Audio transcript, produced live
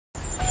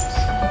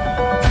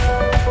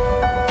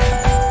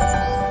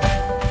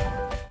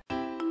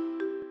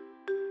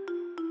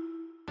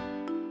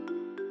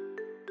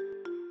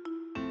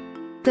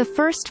The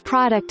first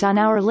product on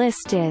our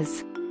list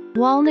is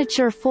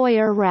Wallniture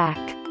Foyer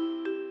Rack.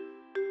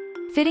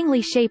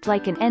 Fittingly shaped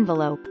like an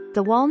envelope,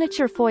 the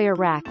Wallniture Foyer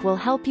Rack will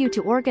help you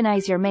to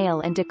organize your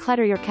mail and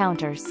declutter your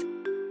counters.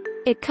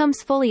 It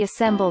comes fully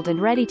assembled and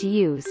ready to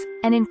use,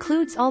 and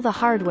includes all the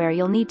hardware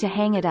you'll need to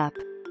hang it up.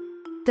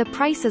 The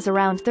price is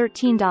around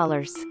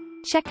 $13.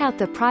 Check out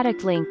the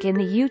product link in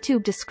the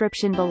YouTube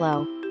description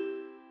below.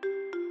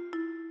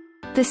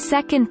 The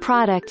second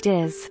product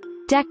is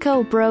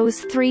Deco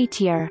Bros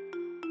 3-tier.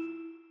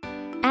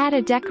 Add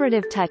a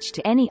decorative touch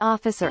to any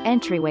office or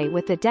entryway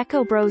with the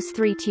Deco Bros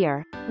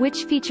 3-tier,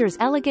 which features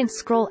elegant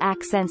scroll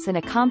accents and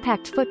a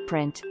compact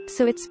footprint,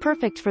 so it's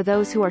perfect for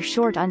those who are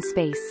short on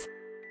space.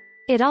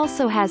 It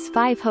also has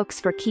 5 hooks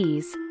for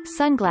keys,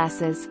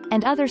 sunglasses,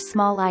 and other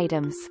small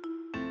items.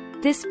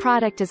 This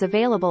product is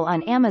available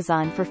on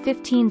Amazon for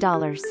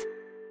 $15.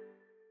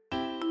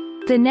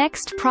 The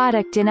next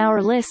product in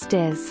our list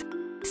is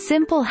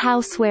Simple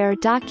Houseware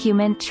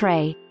Document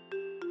Tray.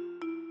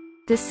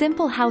 The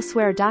Simple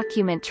Houseware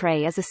Document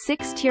Tray is a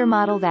 6-tier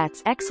model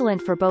that's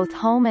excellent for both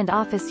home and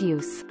office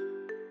use.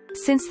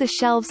 Since the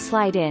shelves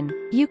slide in,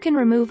 you can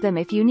remove them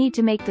if you need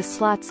to make the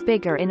slots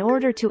bigger in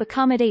order to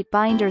accommodate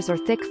binders or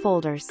thick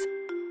folders.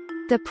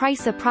 The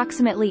price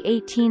approximately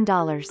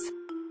 $18.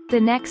 The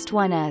next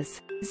one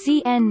is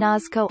N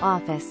Nozzco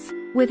Office.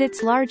 With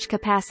its large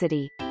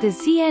capacity, the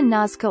N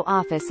Nozzco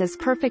Office is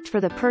perfect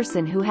for the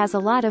person who has a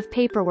lot of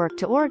paperwork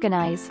to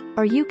organize,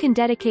 or you can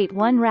dedicate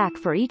one rack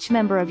for each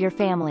member of your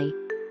family.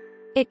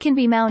 It can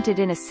be mounted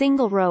in a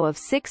single row of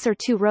 6 or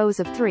 2 rows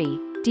of 3,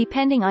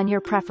 depending on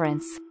your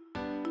preference.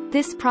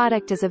 This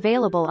product is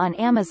available on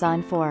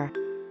Amazon for.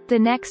 The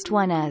next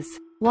one is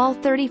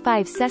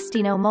Wall35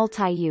 Cestino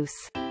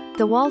Multi-Use.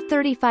 The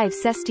Wall35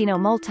 Cestino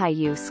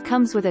Multi-Use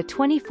comes with a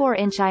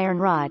 24-inch iron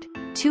rod,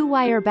 2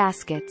 wire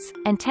baskets,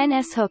 and 10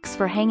 S-hooks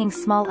for hanging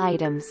small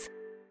items.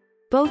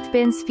 Both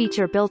bins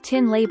feature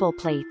built-in label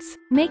plates,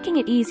 making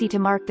it easy to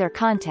mark their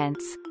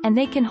contents, and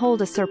they can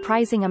hold a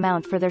surprising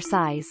amount for their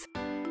size.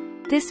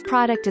 This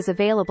product is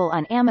available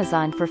on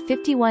Amazon for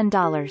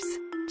 $51.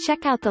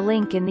 Check out the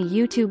link in the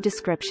YouTube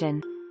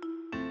description.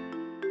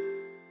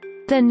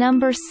 The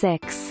number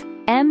 6.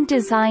 M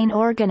Design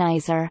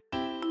Organizer.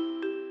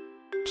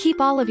 Keep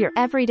all of your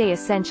everyday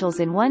essentials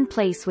in one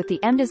place with the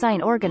M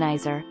Design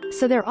Organizer,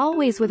 so they're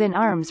always within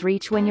arm's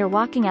reach when you're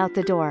walking out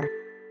the door.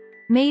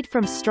 Made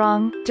from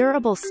strong,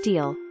 durable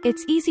steel,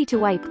 it's easy to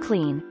wipe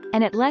clean,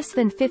 and at less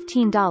than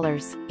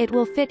 $15, it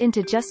will fit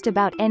into just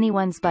about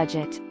anyone's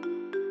budget.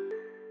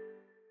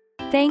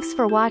 Thanks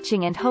for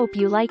watching and hope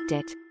you liked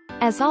it.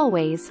 As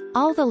always,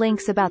 all the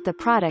links about the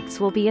products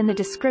will be in the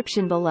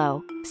description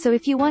below, so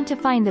if you want to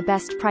find the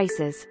best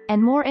prices,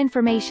 and more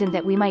information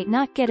that we might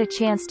not get a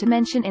chance to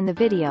mention in the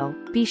video,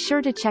 be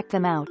sure to check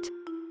them out.